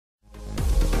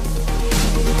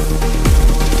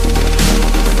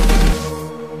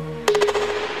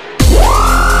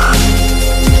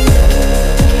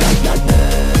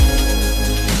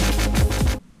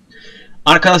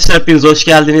Arkadaşlar hepiniz hoş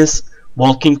geldiniz.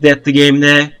 Walking Dead The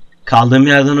Game'de kaldığım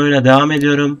yerden oyuna devam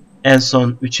ediyorum. En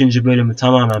son 3. bölümü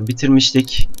tamamen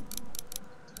bitirmiştik.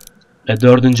 Ve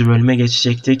 4. bölüme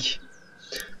geçecektik.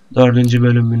 4.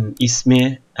 bölümün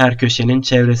ismi her köşenin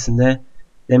çevresinde.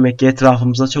 Demek ki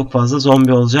etrafımızda çok fazla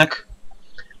zombi olacak.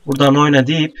 Buradan oyna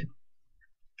deyip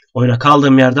oyuna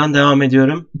kaldığım yerden devam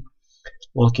ediyorum.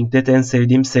 Walking Dead en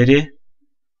sevdiğim seri.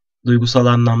 Duygusal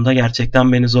anlamda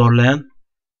gerçekten beni zorlayan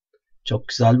çok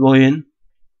güzel bir oyun.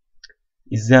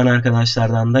 İzleyen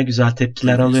arkadaşlardan da güzel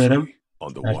tepkiler alıyorum.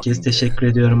 Herkese teşekkür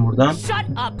ediyorum buradan.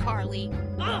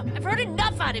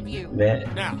 Ve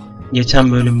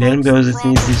geçen bölümlerin bir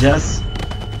özetini izleyeceğiz.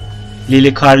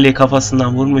 Lily Carly'i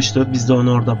kafasından vurmuştu. Biz de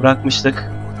onu orada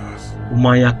bırakmıştık. Bu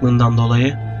manyaklığından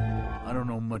dolayı.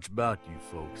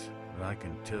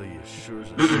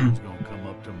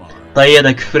 Dayıya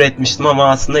da küfür etmiştim ama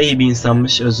aslında iyi bir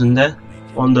insanmış özünde.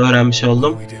 Onu da öğrenmiş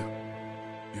oldum.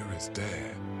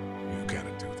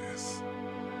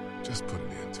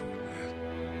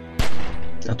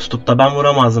 Ya tutup da ben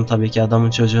vuramazdım tabii ki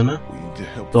adamın çocuğunu.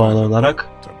 Doğal olarak.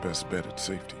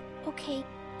 Okay,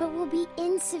 but we'll be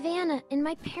in Savannah and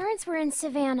my parents were in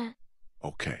Savannah.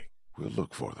 Okay, we'll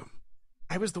look for them.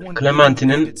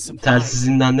 Clem'in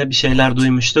telsizinden de bir şeyler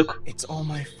duymuştuk.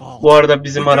 Bu arada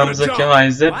bizim aramızdaki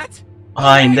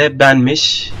hain de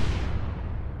benmiş.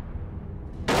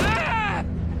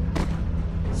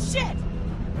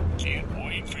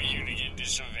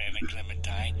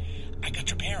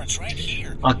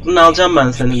 Aklını alacağım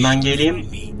ben senin. Ben geleyim.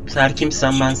 Her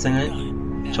kimsen ben seni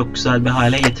çok güzel bir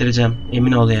hale getireceğim.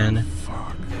 Emin ol yani.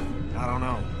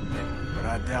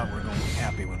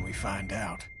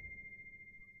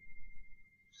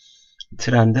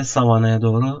 Trende Savannah'ya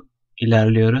doğru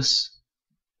ilerliyoruz.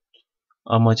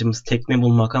 Amacımız tekne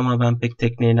bulmak ama ben pek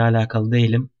tekneyle alakalı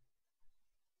değilim.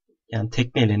 Yani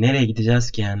tekneyle nereye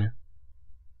gideceğiz ki yani?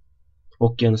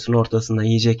 Okyanusun ortasında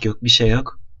yiyecek yok, bir şey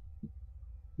yok.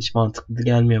 Hiç mantıklı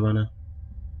gelmiyor bana.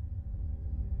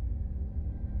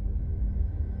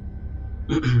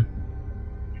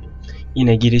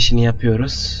 Yine girişini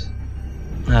yapıyoruz.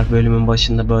 Her bölümün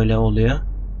başında böyle oluyor.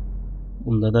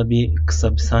 Bunda da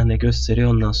kısa bir sahne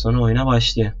gösteriyor. Ondan sonra oyuna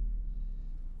başlıyor.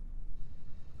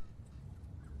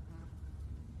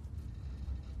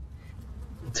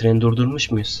 Treni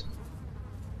durdurmuş muyuz?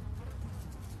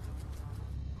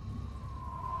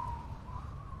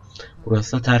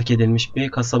 Burası da terk edilmiş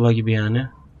bir kasaba gibi yani.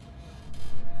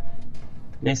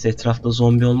 Neyse etrafta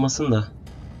zombi olmasın da.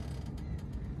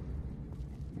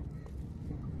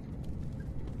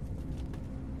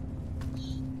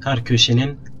 Her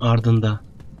köşenin ardında.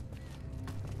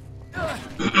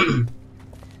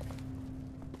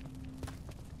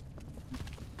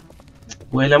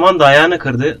 Bu eleman da ayağını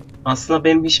kırdı. Aslında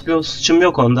benim hiçbir suçum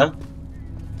yok onda.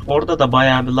 Orada da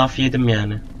bayağı bir laf yedim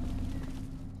yani.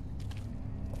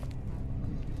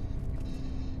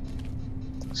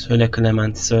 Söyle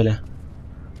Clement, söyle.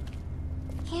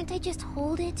 Can't I just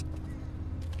hold it?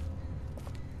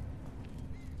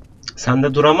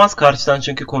 Sende duramaz karşıdan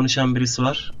çünkü konuşan birisi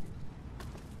var.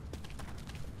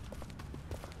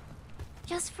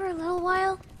 Just for a little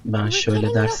while. Ben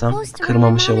şöyle dersem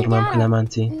kırmamış olurum hem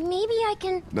Clement'i. Maybe I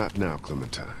can. Not now,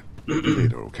 Clementine.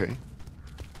 Later, okay?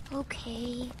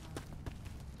 Okay.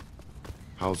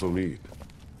 How's O'Neal?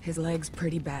 His leg's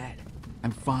pretty bad.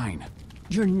 I'm fine.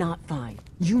 You're not fine.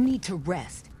 You need to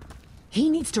rest.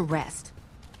 He needs to rest.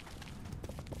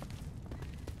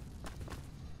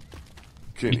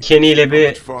 Kenny ile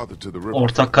bir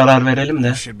ortak karar verelim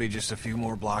de. Should be just a few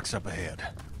more blocks up ahead.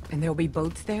 And there'll be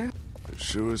boats there?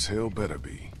 Sure as hell better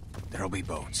be. There'll be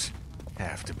boats.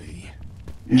 Have to be.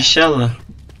 İnşallah.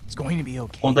 It's going to be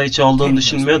okay. O da hiç olduğunu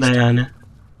düşünmüyor da yani.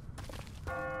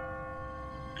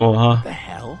 Oha. The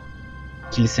hell?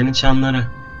 Kilisenin çanları.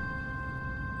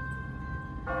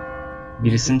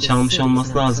 Birisinin çalmış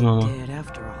olması lazım ama.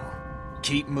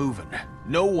 Keep moving.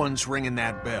 No one's ringing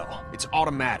that bell. It's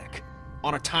automatic.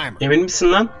 On a timer. Emin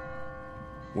misin lan?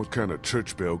 What kind of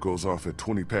church bell goes off at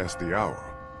 20 past the hour?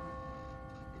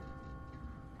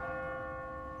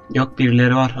 Yok,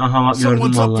 birileri var. Aha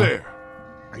gördüm vallahi.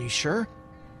 Are you sure?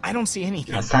 I don't see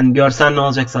anything. Ya sen görsen ne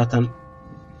olacak zaten?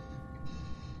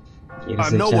 I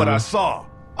know what I saw.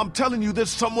 I'm telling you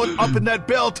there's someone up in that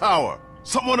bell tower.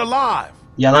 Someone alive.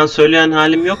 Yalan söyleyen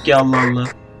halim yok ya, Allah Allah.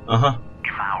 Aha.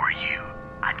 If I were you,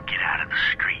 I'd get out of the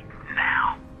street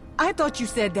now. I thought you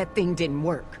said that thing didn't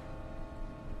work.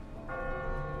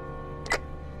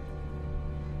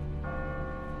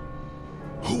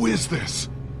 Who is this?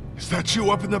 Is that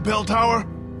you up in the bell tower?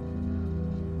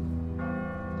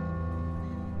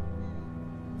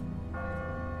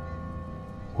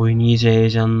 Oyun iyice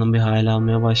heyecanlı bir hale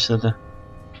almaya başladı.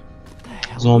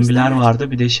 Zombiler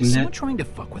vardı, bir de şimdi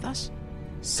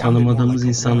tanımadığımız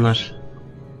insanlar.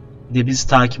 Bir de bizi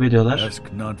takip ediyorlar.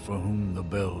 Ask not for whom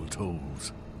the bell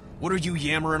tolls. What are you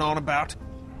yammering on about?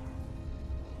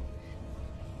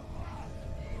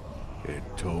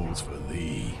 It tolls for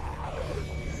thee.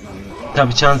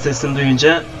 Tabi çan sesini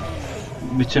duyunca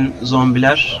bütün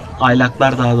zombiler,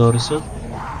 aylaklar daha doğrusu,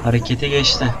 harekete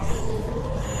geçti.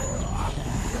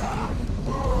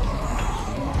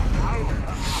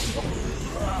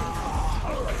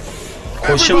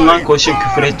 Koşun lan koşun,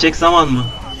 küfür edecek zaman mı?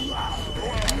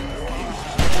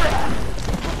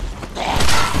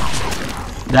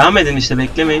 Devam edin işte,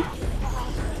 beklemeyin.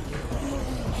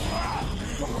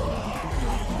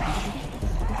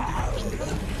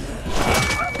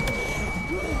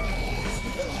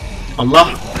 Allah!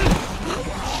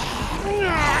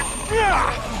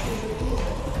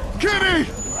 Kitty!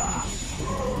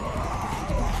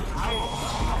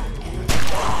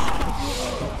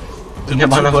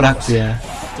 Yine bana bıraktı ya.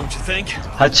 Don't you think?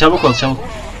 Hadi çabuk ol, çabuk.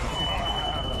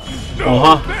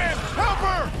 Oha!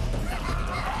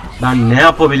 Ben ne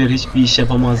yapabilir, hiçbir iş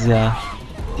yapamaz ya.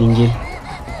 Dingil.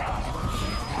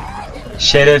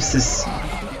 Şerefsiz.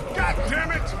 God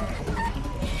damn it!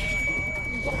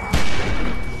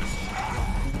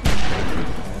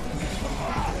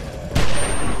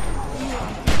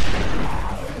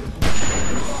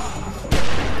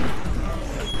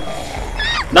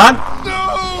 Lan!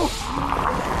 No!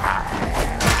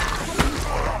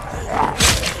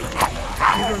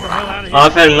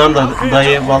 Aferin lan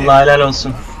dayı, vallahi helal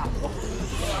olsun.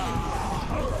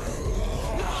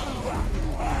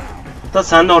 Da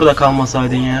sen de orada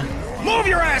kalmasaydın ya. Move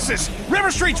your asses!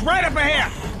 River Street's right up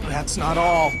ahead! That's not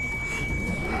all.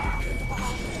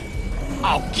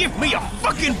 Oh, give me a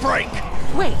fucking break!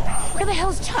 Wait, where the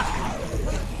hell's Chuck?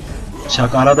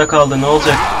 Çak arada kaldı, ne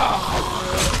olacak?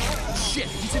 Shit,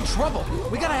 he's in trouble.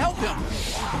 We gotta help him.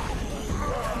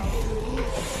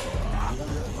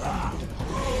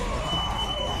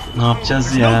 Ne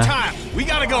yapacağız No ya? time! We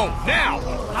gotta go, now!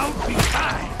 I'll be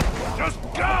fine. Just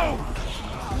go!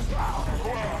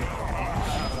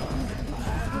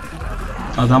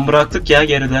 Adam bıraktık ya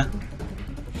geride.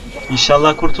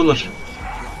 İnşallah kurtulur.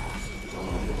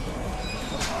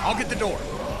 I'll get the door.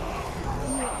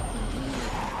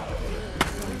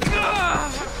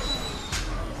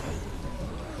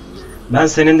 Ben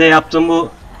senin de yaptığın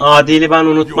bu adili ben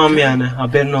unutmam yani.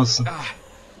 Haberin olsun.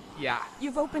 Yeah.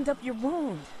 You've opened up your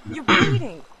wound. You're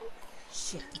bleeding.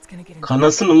 Shit, it's gonna get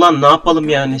Kanasın ulan, ne yapalım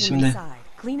yani şimdi?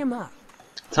 Clean him up.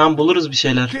 Tam buluruz bir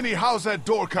şeyler. Kenny, how's that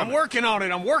door I'm coming? working on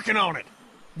it, I'm working on it!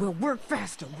 We'll work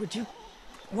faster, would you?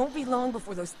 Won't be long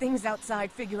before those things outside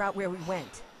figure out where we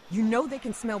went. You know they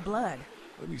can smell blood.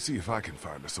 Let me see if I can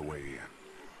find us a way in.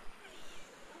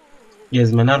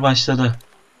 Gezmeler başladı.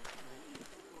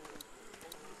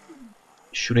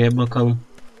 Şuraya bakalım.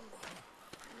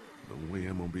 No way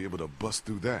I'm gonna be able to bust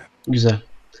through that. Güzel.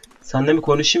 Sen de mi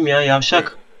konuşayım ya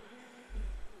yavşak?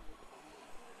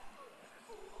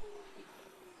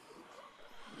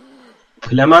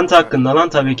 Clement hakkında lan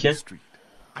tabii ki. Street.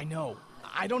 I know.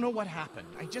 I don't know what happened.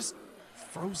 I just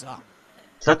froze up.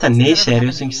 Zaten ne işe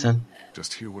yarıyorsun ki sen?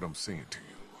 Just hear what I'm saying to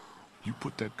you. You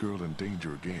put that girl in danger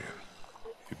again.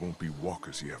 It won't be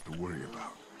walkers you have to worry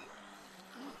about.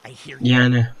 I hear you.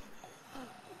 Yani.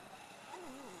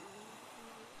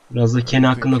 Biraz da Kenny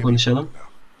hakkında konuşalım.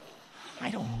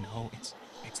 I don't know.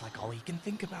 It's like all he can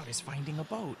think about is finding a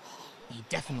boat. He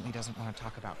definitely doesn't want to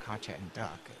talk about Katya and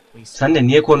Duck. At least Sen de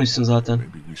niye konuşsun zaten?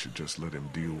 Maybe we should just let him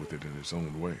deal with it in his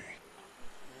own way.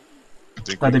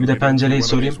 Think Hadi we bir de can get into pencereyi one of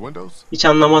sorayım. these windows? Hiç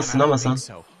anlamazsın I ama don't sen. think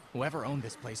so. Whoever owned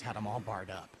this place had them all barred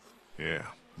up. Yeah,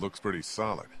 looks pretty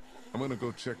solid. I'm gonna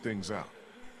go check things out.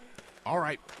 All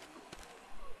right.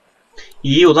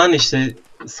 İyi ulan işte,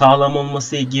 sağlam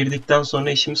olması iyi. Girdikten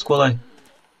sonra işimiz kolay.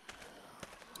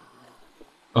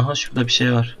 Aha şurada bir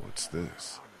şey var. What's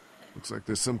this? Looks like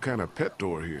there's some kind of pet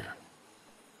door here.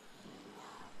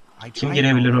 I Kim tried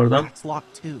girebilir going, oradan? That's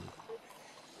locked too.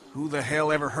 Who the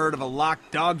hell ever heard of a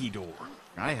locked doggy door?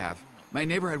 I have. My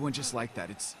neighbor had one just like that.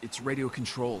 It's radio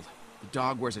controlled. The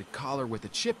dog wears a collar with a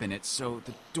chip in it, so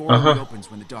the door only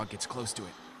opens when the dog gets close to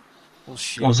it.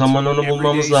 Bullshit. O zaman onu Every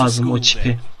bulmamız day's a lazım, o school çipi.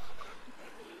 day.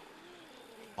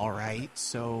 All right.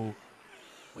 So,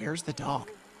 where's the dog?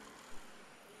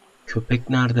 Köpek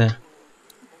nerede?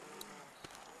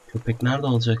 Köpek nerede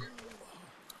olacak?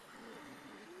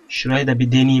 Şurayı da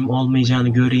bir deneyeyim, olmayacağını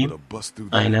göreyim. Able to bust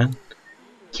through that. Aynen.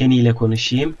 Kenny ile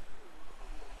konuşayım.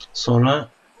 Sonra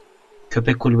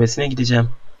köpek kulübesine gideceğim.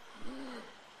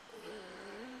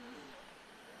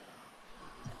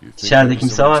 You think İçeride maybe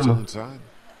kimse someone's var mı? still inside?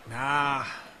 Nah,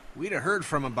 we'd have heard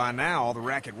from him by now, all the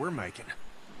racket we're making.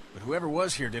 But whoever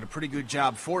was here did a pretty good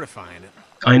job fortifying it.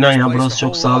 Aynen ya, burası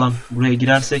çok sağlam. Buraya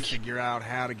girersek. Figure out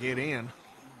how to get in.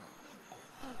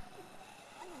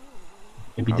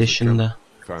 Bir de şunda.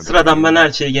 Sıradan ben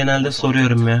her şeyi genelde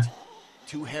soruyorum ya.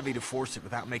 Too heavy to force it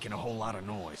without making a whole lot of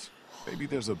noise. Maybe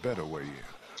there's a better way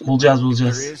in.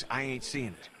 Bulacağız. I ain't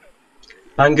seeing it.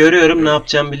 Ben görüyorum, ne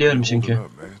yapacağımı biliyorum çünkü.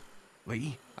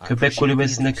 Köpek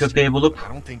kulübesinde köpeği bulup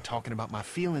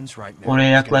oraya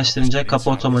yaklaştırınca kapı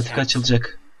otomatik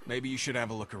açılacak.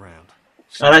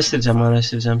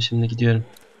 Araştıracağım, şimdi gidiyorum.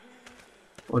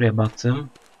 Oraya baktım.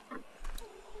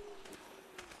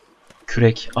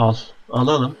 Kürek al.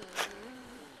 Alalım.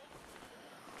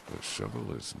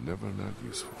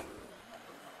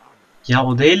 Ya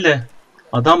o değil de.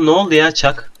 Adam ne oldu ya,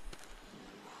 çak.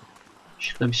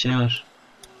 Şurada bir şey var.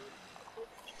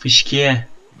 Fışkiye.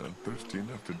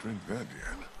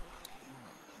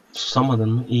 Susamadın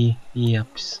mı? İyi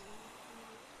yapmışsın.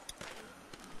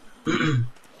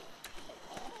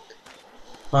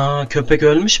 Aa, köpek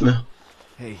ölmüş mü?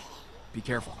 Hey, be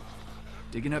careful.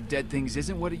 Digging up dead things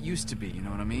isn't what it used to be, you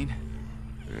know what I mean?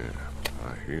 Yeah,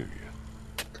 I hear you.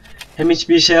 Hem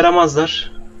hiçbir işe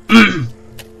yaramazlar.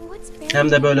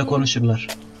 Hem de böyle konuşurlar.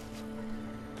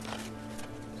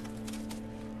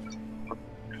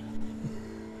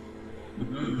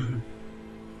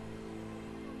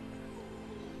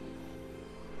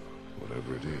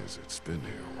 Whatever it is, it's been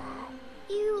here a while.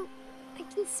 Ew, I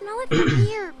can smell it from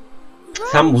here.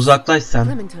 Sen uzaklaş sen.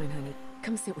 Clementine, honey,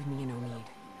 come sit with me in Omead.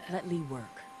 Let Lee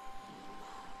work.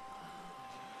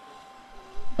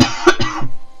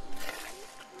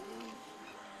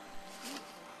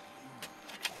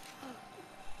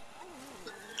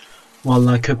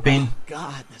 Vallahi köpeğin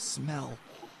God, the smell.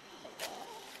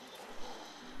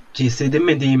 cesedi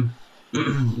mi diyeyim,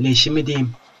 leşi mi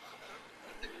diyeyim.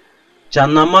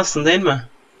 Canlanmazsın değil mi?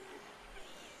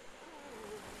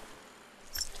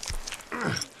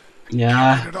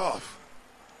 Ya.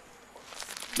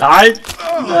 Ay.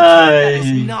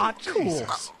 Ay. Not cool.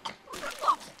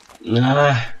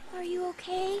 Ah. Are you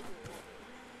okay?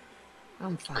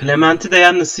 I'm fine. Clement'i de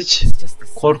yalnız hiç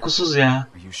korkusuz ya.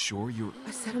 Are you sure you're...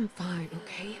 I said I'm fine,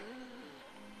 okay?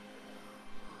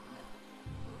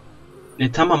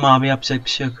 Tamam abi, yapacak bir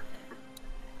şey yok.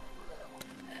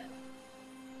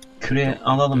 Küreği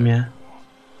alalım ya.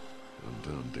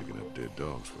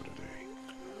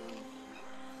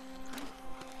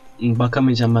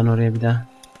 Bakamayacağım ben oraya bir daha.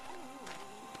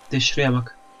 De şuraya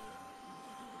bak.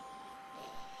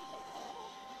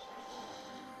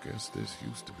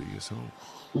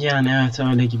 Yani evet,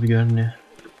 öyle gibi görünüyor.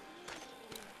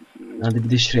 Hadi bir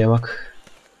de şuraya bak.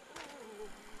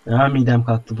 Ya midem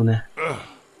kalktı, bu ne?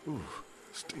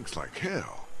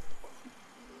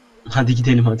 Hadi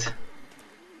gidelim hadi.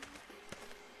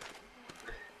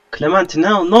 Clem'in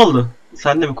ne oldu?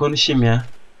 Senle mi konuşayım ya?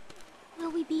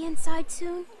 Will we be inside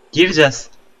soon? Gireceğiz.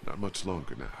 Not much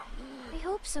longer now. I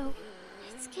hope so.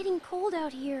 It's getting cold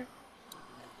out here.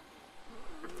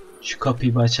 Şu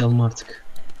kapıyı bir açalım artık.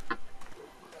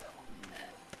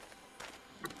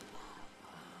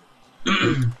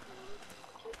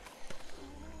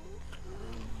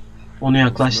 Onu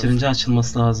yaklaştırınca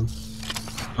açılması lazım.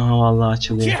 Aha, vallahi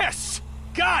açılıyor. Yes!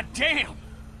 God damn!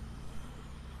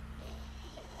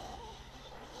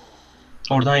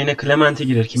 Oradan yine Clement'e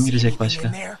girer. Kim girecek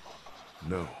başka?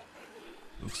 No.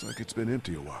 Looks like it's been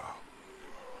empty a while.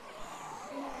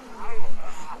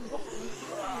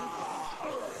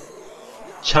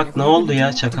 Çak, ne oldu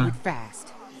ya Çak'a? Fast.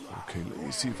 Okay, let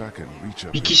me see if I can reach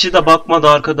up. Bir kişi de bakmadı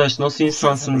arkadaş. Nasıl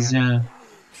insansınız ya?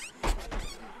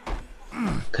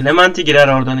 Clement'e girer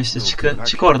oradan işte.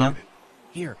 Çık oradan.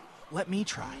 Here, let me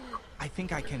try. I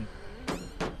think I can.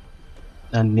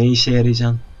 Yani ne işe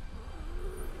yarayacaksın?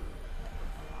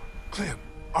 Clem,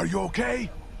 are you okay?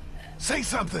 Say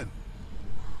something.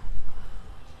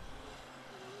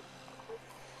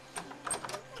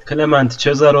 Clement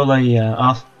çözer olayı ya.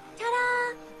 Al.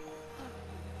 Ta-da!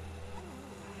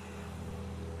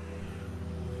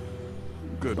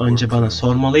 Good Önce work, bana Clem.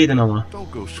 sormalıydın ama.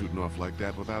 Don't go shooting off like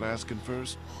that without asking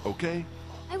first, okay?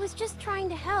 I was just trying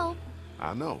to help.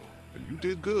 I know, and you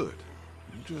did good.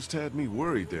 You just had me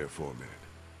worried there for a minute.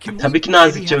 Can we Tabii ki maybe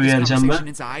nazikçe have this uyaracağım ben.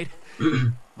 conversation inside?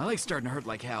 My leg's starting to hurt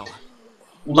like hell.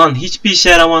 Ulan hiçbir işe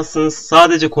yaramazsınız.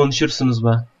 Sadece konuşursunuz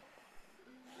be.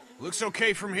 Looks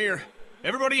okay from here.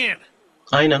 Everybody in.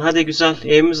 Aynen, hadi güzel.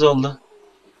 Evimiz oldu.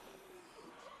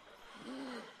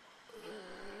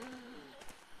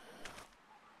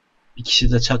 Bir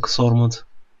kişi de Çak'ı sormadı.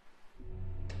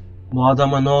 Bu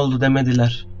adama ne oldu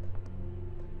demediler.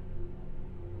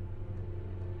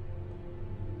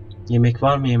 Yemek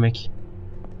var mı yemek?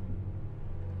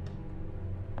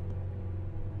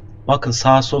 Bakın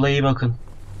sağa sola iyi bakın.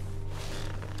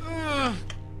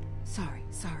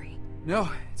 Sorry. No,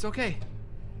 it's okay.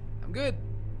 I'm good.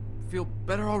 Feel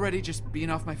better already just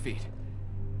being off my feet.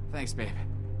 Thanks, babe.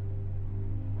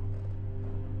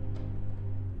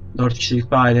 4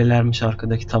 kişilik bir ailelermiş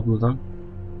arkadaki tablodan.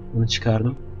 Bunu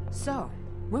çıkardım. So,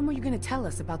 when were you gonna tell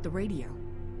us about the radio?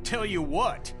 Tell you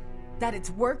what? That it's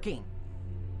working.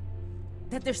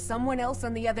 That there's someone else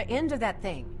on the other end of that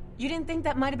thing. You didn't think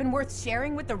that might have been worth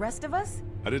sharing with the rest of us?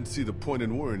 I didn't see the point in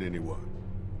worrying anyone.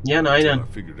 Yani aynen.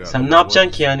 Sen ne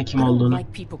yapacaksın ki yani kim I don't olduğunu?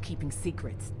 like people keeping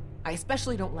secrets. I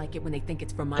especially don't like it when they think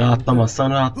it's for my own Rahatlamazsan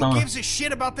Who rahatlama. gives a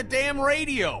shit about the damn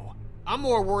radio? I'm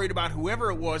more worried about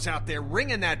whoever it was out there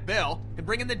ringing that bell and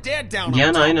bringing the dead down on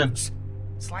Yani top aynen. of us.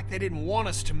 It's like they didn't want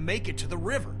us to make it to the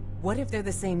river. What if they're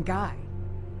the same guy?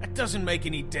 That doesn't make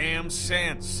any damn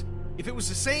sense. If it was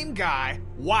the same guy,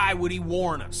 why would he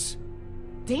warn us?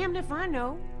 Damned if I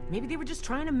know. Maybe they were just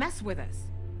trying to mess with us.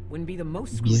 Wouldn't be the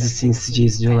most screwed Bizi up thing I've sinsice seen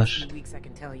these izliyorlar. past few weeks, I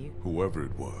can tell you. Whoever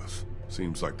it was,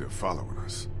 seems like they're following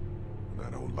us. And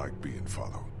I don't like being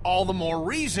followed. All the more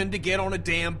reason to get on a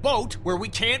damn boat where we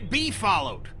can't be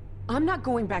followed. I'm not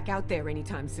going back out there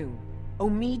anytime soon.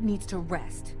 Omid needs to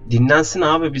rest. Dinlensin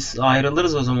abi, biz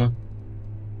ayrılırız o zaman.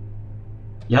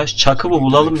 Ya şu Chuck'ı bu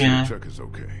bulalım ya. Chuck is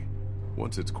okay.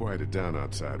 Once it's quieted down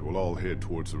outside, we'll all head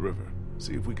towards the river.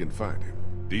 See if we can find him.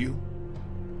 Deal?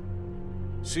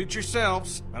 Suit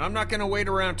yourselves, but I'm not gonna wait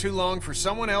around too long for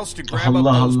someone else to grab up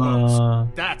Allah those Allah.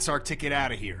 boats. That's our ticket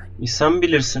out of here. Sen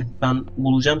bilirsin. Ben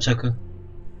bulacağım Chuck'ı.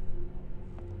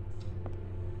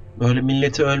 Böyle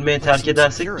milleti ölmeye terk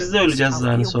edersek biz de öleceğiz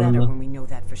yani sonunda.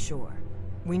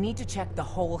 We need to check the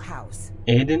whole house.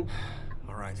 Edin.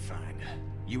 All right, fine.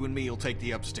 You and me will take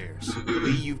the upstairs.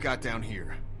 Lee, you've got down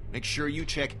here. Make sure you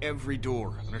check every door.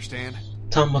 Understand?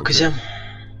 Tam bakacağım.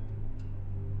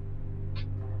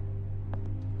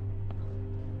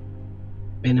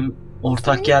 Benim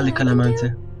ortak geldi Clem'in.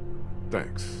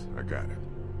 Thanks, I got it.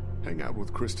 Hang out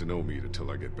with Kristen Omid until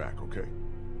I get back, okay?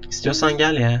 İstiyorsan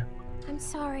gel ya. I'm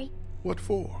sorry. What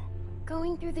for?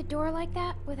 Going through the door like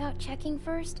that without checking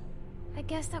first? I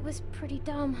guess that was pretty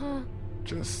dumb, huh?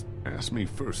 Just ask me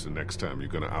first the next time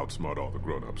you're gonna outsmart all the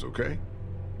grown-ups, okay?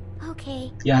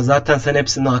 Okay. Ya zaten sen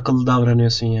hepsine akıllı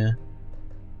davranıyorsun ya.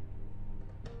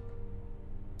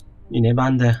 Yine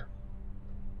ben de.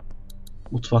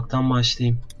 Mutfaktan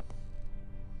başlayayım.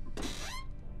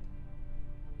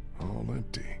 All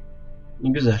empty.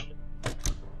 Güzel.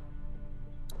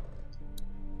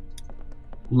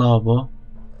 Lavabo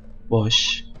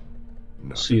boş.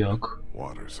 Su yok.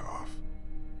 Water's off.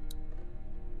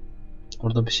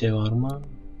 Orada bir şey var mı?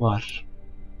 Var.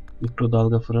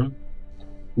 Mikrodalga fırın.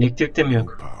 Elektrik de mi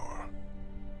yok? Power.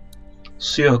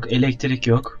 Su yok, elektrik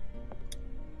yok.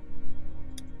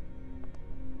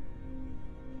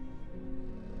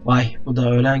 Vay, bu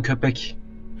da ölen köpek.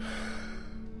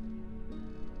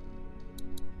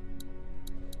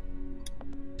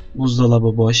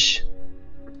 Buzdolabı boş.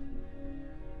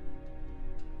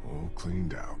 All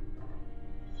cleaned out.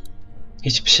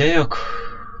 Hiçbir şey yok.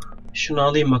 Şunu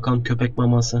alayım bakalım, köpek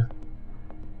maması.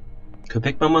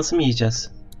 Köpek maması mı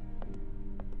yiyeceğiz?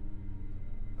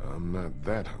 I'm not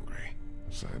that hungry.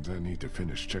 Besides, I need to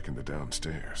finish checking the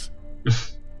downstairs.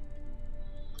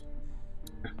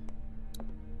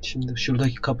 Şimdi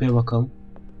şuradaki kapıya bakalım.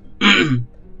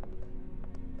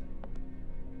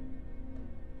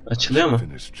 Açılıyor mu?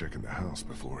 Finish checking the house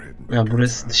before heading back Ya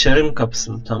burası outside. dışarının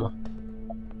kapısı mı? Tamam.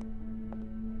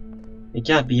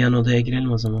 Gel bir yan odaya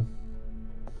girelim o zaman.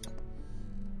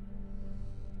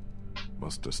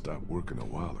 Must have stopped working a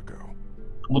while ago.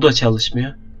 Bu da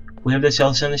çalışmıyor. Bu evde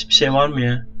çalışan hiçbir şey var mı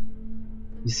ya?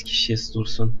 Viski şişesi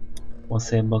dursun.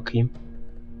 Masaya bakayım.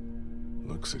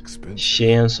 Looks expensive.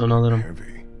 Şişeyi en son alırım.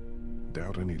 Heavy.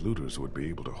 Doubt any looters would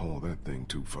be able to haul that thing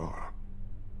too far.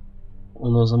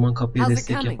 Onu o zaman kapıya How's it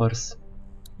destek coming? yaparız.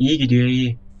 İyi gidiyor,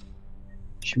 iyi.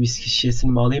 Şu viski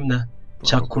şişesini bağlayayım da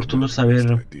Chuck kurtulursa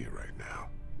veririm.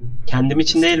 Kendim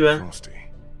için değil be.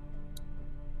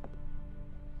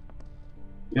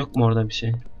 Yok mu orada bir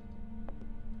şey?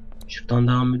 Şuradan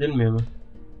devam edilmiyor mu?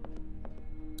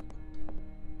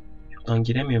 Şuradan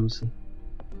giremiyor musun?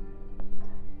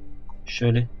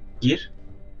 Şöyle gir.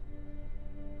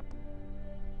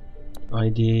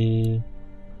 Haydi.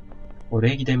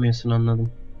 Oraya gidemiyorsun,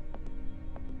 anladım.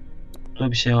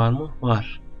 Burada bir şey var mı?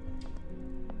 Var.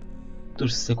 Dur,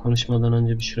 size konuşmadan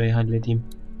önce bir şurayı halledeyim.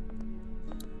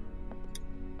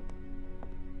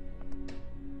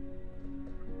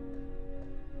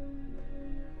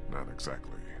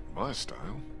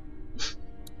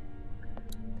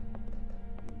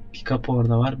 kapı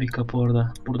orada var, bir kapı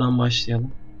orada. Buradan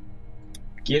başlayalım.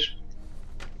 Gir.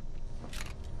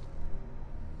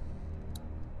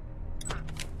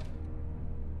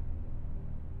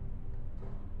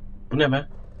 Bu ne be?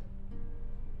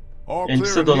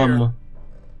 Elbise dolanma.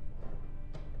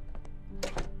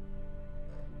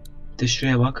 Bir de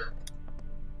şuraya bak.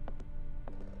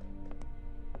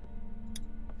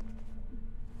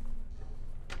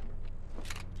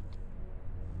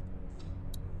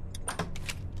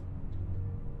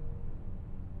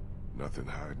 Nothing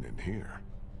hiding in here.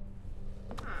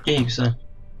 İyi, güzel.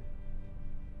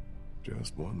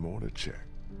 Just one more to check.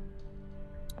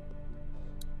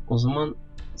 O zaman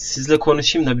sizle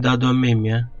konuşayım da bir daha dönmeyeyim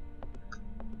ya.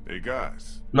 Hey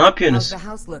guys, Ne How's yapıyorsunuz? the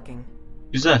house looking?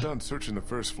 Güzel. done searching the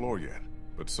first floor yet,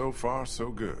 but so far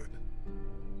so good.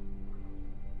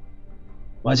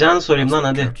 Bacağını sorayım lan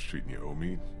How's the hadi. couch treating you,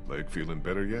 homie? Leg feeling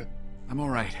better yet? I'm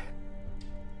alright.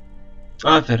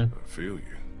 Aferin. I feel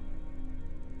you.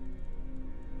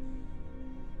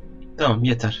 Tamam,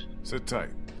 yeter. Sit tight.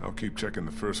 I'll keep checking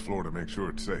the first floor to make sure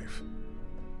it's safe.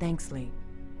 Thanks, Lee.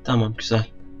 Tamam, güzel.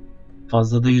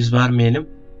 Fazla da yüz vermeyelim.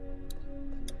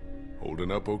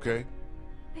 Holding up okay?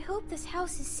 I hope this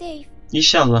house is safe.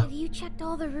 İnşallah. Have you checked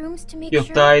all the rooms to make Yok,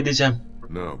 sure? daha edeceğim.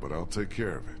 No, but I'll take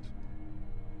care of it.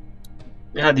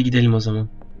 Hadi gidelim o zaman.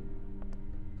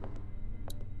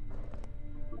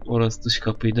 Orası dış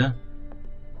kapıydı.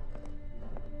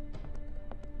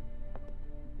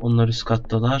 Onlar üst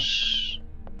kattalar.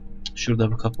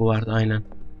 Şurada bir kapı vardı aynen.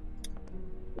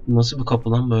 Nasıl bir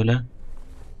kapı lan böyle?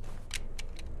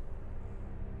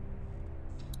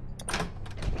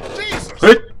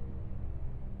 Hıt!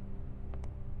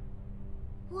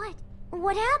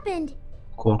 What happened?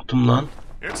 Korktum lan.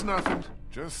 It's nothing.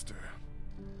 Just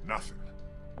nothing.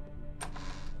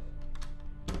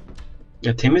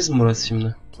 Ya temiz mi burası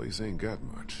şimdi? Place ain't got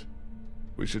much.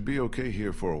 We should be okay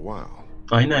here for a while.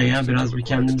 Aynen ya, biraz bir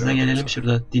kendimize gelelim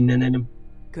şurada, dinlenelim.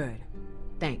 Good.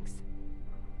 Thanks.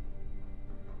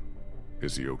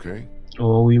 Is he okay?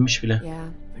 O uyumuş bile. Yeah,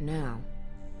 for now.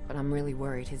 But I'm really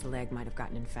worried his leg might have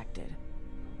gotten infected.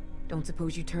 Don't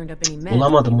suppose you turned up any meds?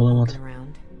 Bulamadım, while you were bulamadım. looking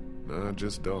around? Nah,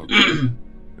 just dog.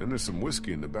 And there's some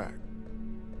whiskey in the back.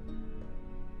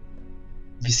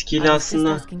 I Viskiyle was just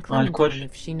aslında asking alkol. Clem'in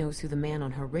if she knows who the man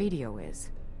on her radio is.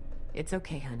 It's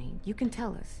okay, honey. You can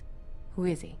tell us. Who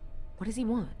is he? What does he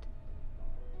want?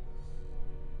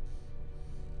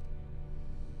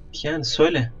 Yani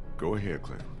söyle. Go ahead,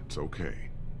 Clem. It's okay.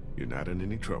 You're not in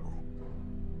any trouble.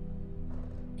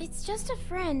 It's just a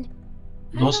friend.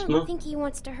 I Dost mu? don't think he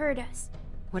wants to hurt us.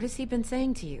 What has he been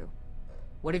saying to you?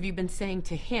 What have you been saying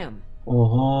to him?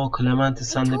 Oho, Clemente I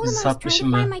sen told de him I bizi was trying satmışsın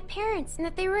to find be. my parents and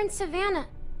that they were in Savannah.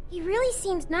 He really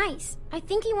seems nice. I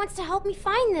think he wants to help me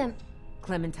find them.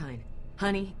 Clementine,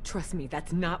 honey, trust me,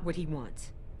 that's not what he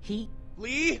wants.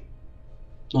 Lee?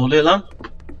 Ne oluyor lan?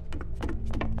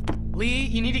 Lee,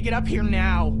 you need to get up here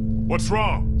now. What's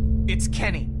wrong? It's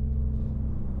Kenny.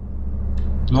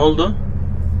 Ne oldu?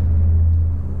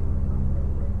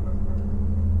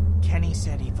 Kenny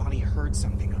said he thought he heard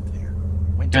something up there.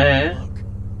 Went to look.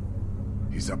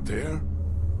 He's up there?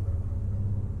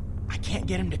 I can't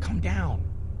get him to come down.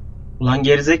 Ulan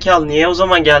gerizekalı, niye o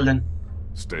zaman geldin?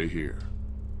 Stay here.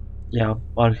 Ya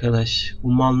arkadaş,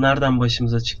 bu mal nereden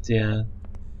başımıza çıktı ya?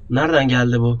 Nereden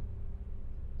geldi bu?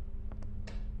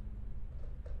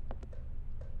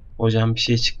 Hocam bir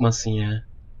şey çıkmasın ya.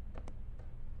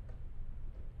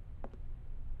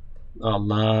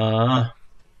 Allah.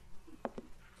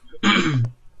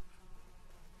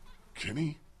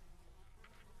 Kenny?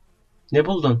 Ne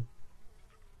buldun?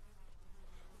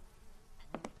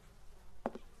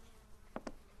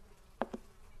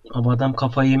 Ama adam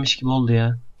kafayı yemiş gibi oldu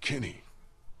ya. Kenny?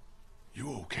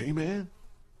 You okay, man?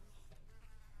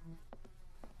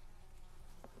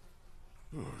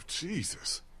 Oh,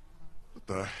 Jesus. What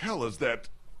the hell is that?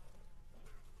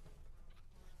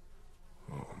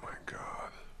 Oh, my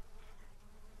God.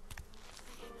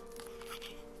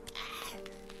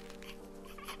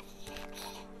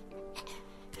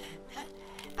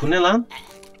 Bu ne lan?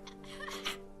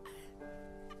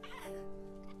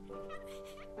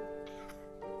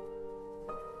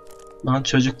 Lan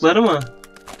çocukları mı?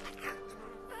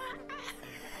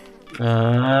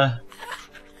 Kinda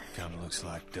looks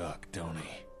like Duck, don't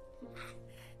he?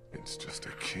 It's just a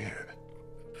kid.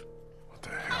 What the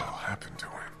hell happened to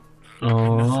him?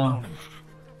 Oo.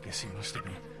 Guess he must have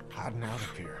been hiding out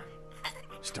up here.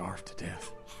 Starved to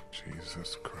death.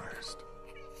 Jesus Christ.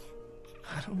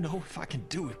 I don't know if I can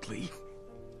do it, Lee.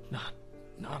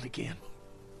 Not again.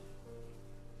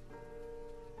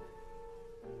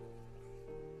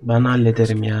 Ben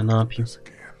hallederim ya, ne yapayım? This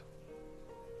again.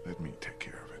 Let me take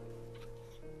care of it.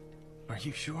 Are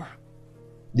you sure?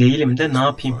 Değilim de ne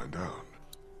yapayım? Find out.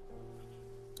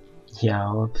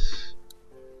 Ya of.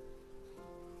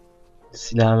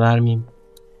 Silah vermeyeyim.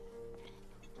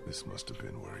 This must have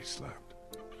been where he slept.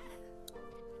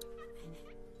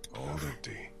 All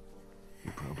empty. He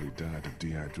probably died of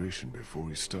dehydration before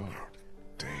he starved.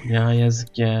 Damn. Ya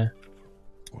yazık ya.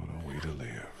 What a way to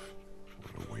live.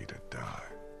 What a way to die.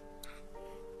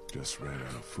 Just ran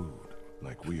out of food,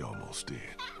 like we almost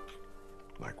did.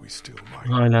 Like we still might.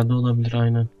 Hala da olabilir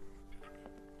aynen.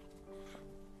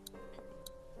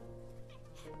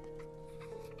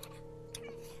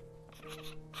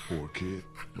 Poor kid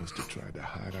must have tried to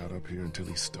hide out up here until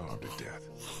he starved to death.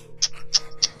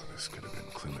 This could have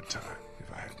been Clementine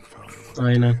if I hadn't found him.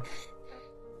 Aynen.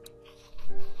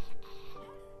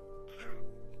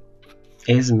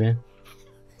 Ezme.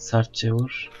 Sertçe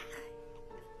vur.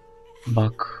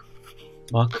 Bak.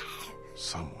 Bak.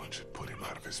 Someone should put him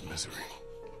out of his misery.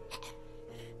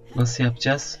 Nasıl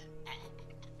yapacağız?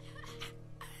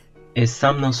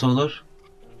 Ezsem nasıl olur?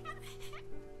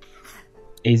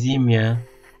 Ezeyim ya.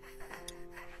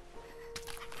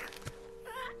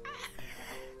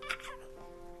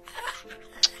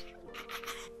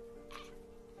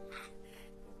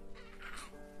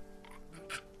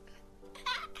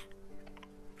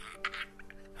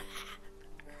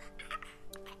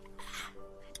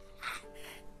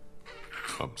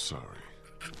 I'm sorry.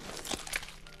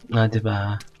 Hadi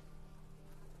be.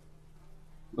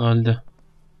 Öldü.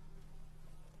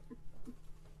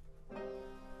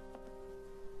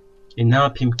 Ne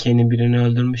yapayım? Kenny birini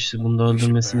öldürmüştü. Bunu da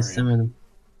öldürmesini istemedim.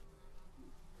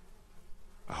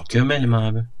 Gömelim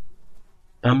abi.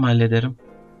 Ben mi hallederim?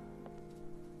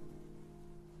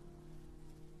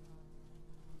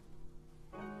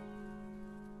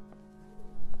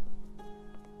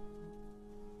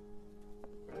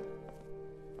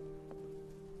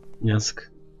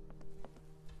 Yazık.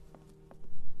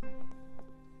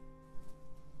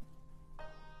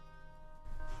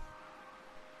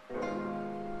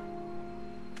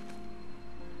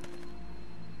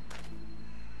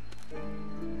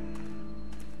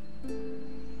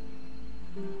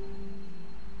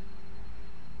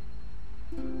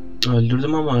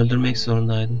 Öldürdüm ama öldürmek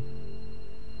zorundaydım.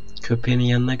 Köpeğinin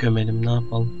yanına gömelim, ne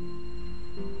yapalım?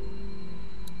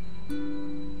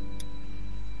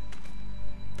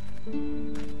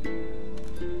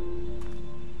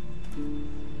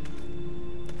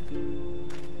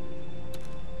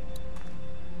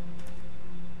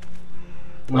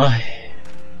 Ay.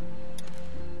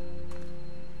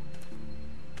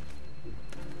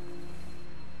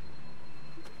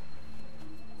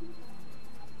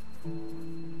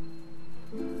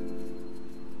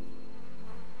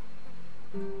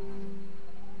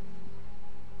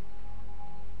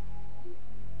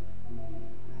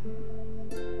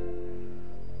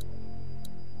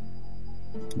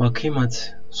 Bakayım hadi.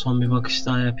 Son bir bakış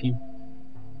daha yapayım.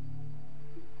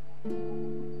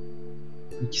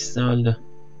 İkisi de öldü.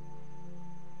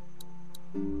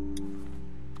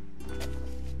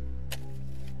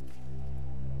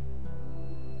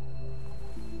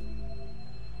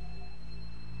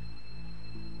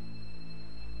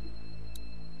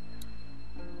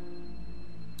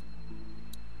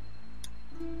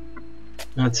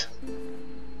 Hadi.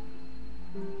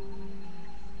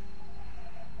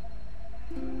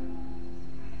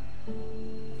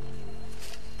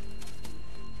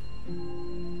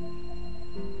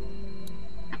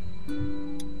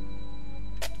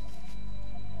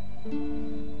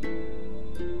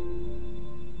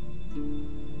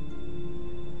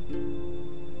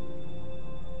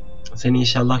 Seni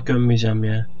inşallah gömmeyeceğim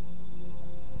ya.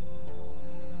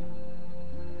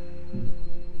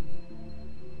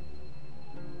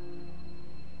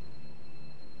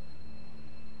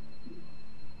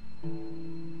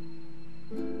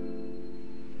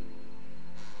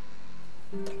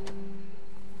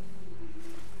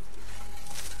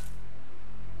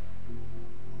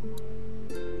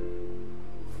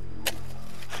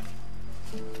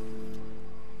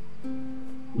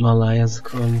 Vallahi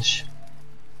yazık olmuş.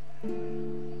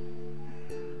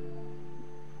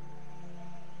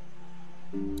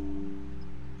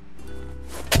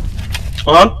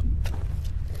 Lan!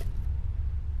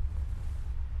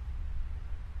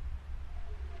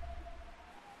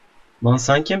 Lan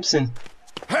sen kimsin?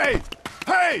 Hey!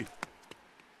 Hey!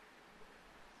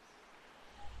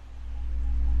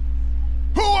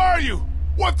 Who are you?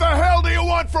 What the hell do you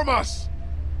want from us?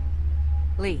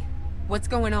 Lee, what's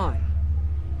going on?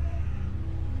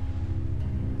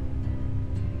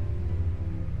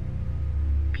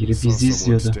 Biri bizi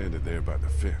izliyordu. Standing there by the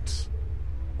fence,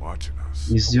 watching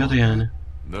us. İzliyordu yani.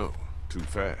 No, too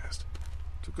fast.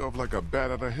 Took off like a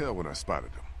bat out of hell when I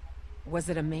spotted him. Was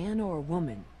it a man or a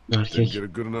woman? Didn't Erkek. get a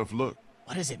good enough look.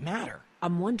 What does it matter?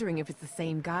 I'm wondering if it's the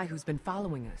same guy who's been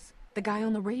following us. The guy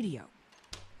on the radio.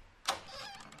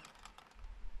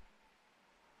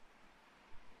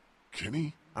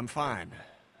 Kenny? I'm fine.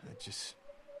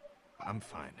 I'm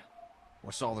fine.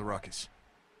 What's all the ruckus?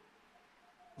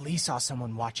 Lee saw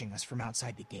someone watching us from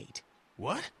outside the gate.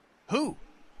 What? Who?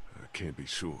 I can't be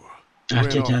sure.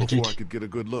 Erkek, Ran off before I erkek. could get a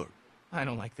good look. I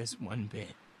don't like this one bit.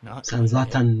 Not Sen one bit.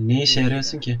 zaten ne işe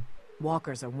yarıyorsun ki?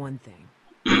 Walkers are one thing.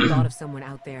 The thought of someone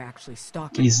out there actually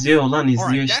stalking. İzliyor ulan, All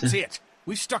izliyor right, that's işte. it.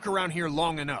 We've stuck around here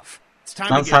long enough. It's time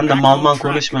Lan to get sen de back mal on mal track.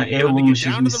 konuşma, ev Time to get bulmuşuz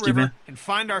down to mis the river gibi. and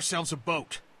find ourselves a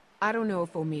boat. I don't know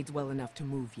if Omid's well enough to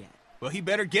move yet. Well, he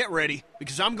better get ready,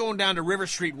 because I'm going down to River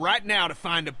Street right now to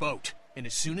find a boat. And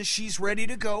as soon as she's ready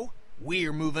to go,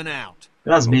 we're moving out.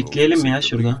 Biraz I don't know if bekleyelim it's ya safe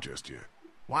to leave şurada. just yet.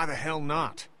 Why the hell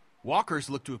not? Walkers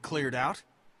look to have cleared out.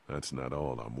 That's not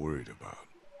all I'm worried about.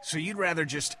 So you'd rather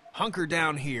just hunker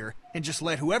down here and just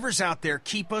let whoever's out there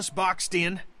keep us boxed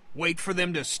in? Wait for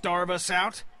them to starve us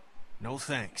out? No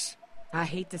thanks. I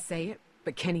hate to say it,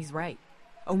 but Kenny's right.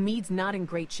 Omid's not in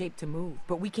great shape to move,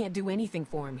 but we can't do anything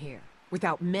for him here.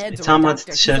 Without meds or a Tamam hadi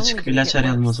doctor, he's dışarı only çıkıp gonna ilaç get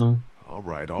arayalım o worse. zaman. All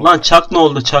right, all Lan right. Çak ne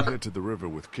oldu I'll Çak? head to the river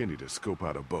with Kenny to scope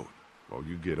out a boat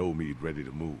while you get Omid ready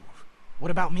to move.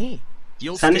 What about me?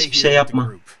 You'll Sen stay hiçbir here şey with the yapma.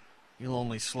 group. You'll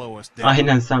only slow us down.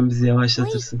 Aynen, sen bizi Wait,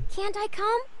 yavaşlatırsın. can't I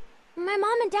come? My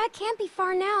mom and dad can't be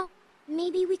far now.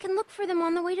 Maybe we can look for them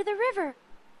on the way to the river.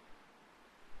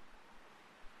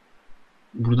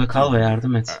 Burada kal ve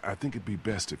yardım et. I think it'd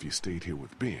be best if you stayed here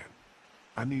with Ben.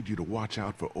 I need you to watch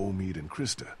out for Omid and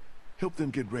Krista. Help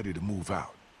them get ready to move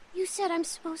out. You said I'm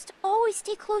supposed to always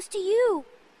stay close to you.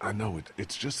 I know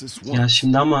it's just this once. Ya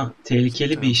şimdi ama tehlikeli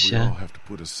bir Sometimes iş we all ya. have to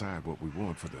put aside what we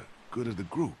want for the good of the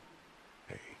group.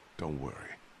 Hey, don't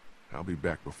worry. I'll be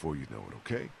back before you know it,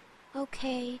 okay?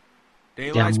 Okay.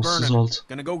 Daylight's mutsuz burning. oldu.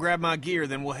 Gonna go grab my gear,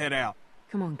 then we'll head out.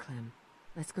 Come on, Clem.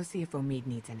 Let's go see if Omid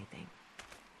needs anything.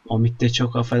 Omid de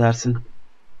çok affedersin.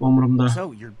 Umurumda.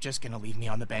 So, you're just gonna leave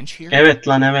me on the bench here? Evet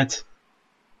lan, evet.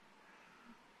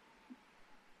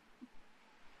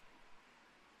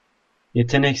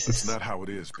 Yeteneksiz. That's not how it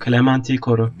is, Ben. Clementi'yi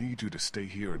koru. I need you to stay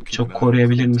here and keep an Çok eye on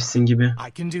koruyabilirmişsin gibi.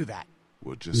 I can do that.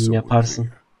 Well, just so we're Yaparsın.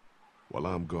 clear,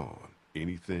 while I'm gone,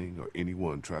 anything or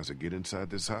anyone tries to get inside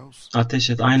this house, Ateş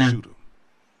et, aynen. shoot them.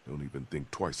 Don't even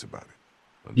think twice about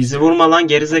it. Bizi vurma lan I got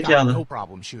gerizekalı. no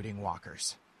problem shooting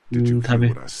walkers. Did you hear Tabii.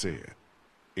 what I said?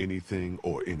 Anything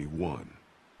or anyone.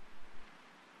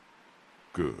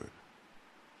 Good.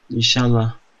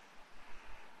 İnşallah.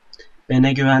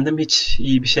 Bana güvendim, hiç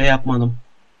iyi bir şey yapmadım.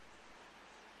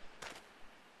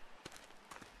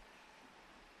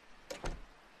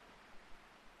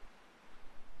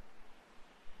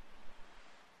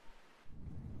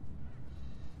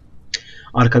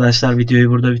 Arkadaşlar videoyu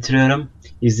burada bitiriyorum.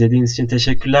 İzlediğiniz için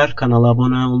teşekkürler. Kanala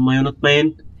abone olmayı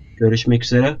unutmayın. Görüşmek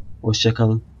üzere. Hoşça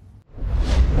kalın.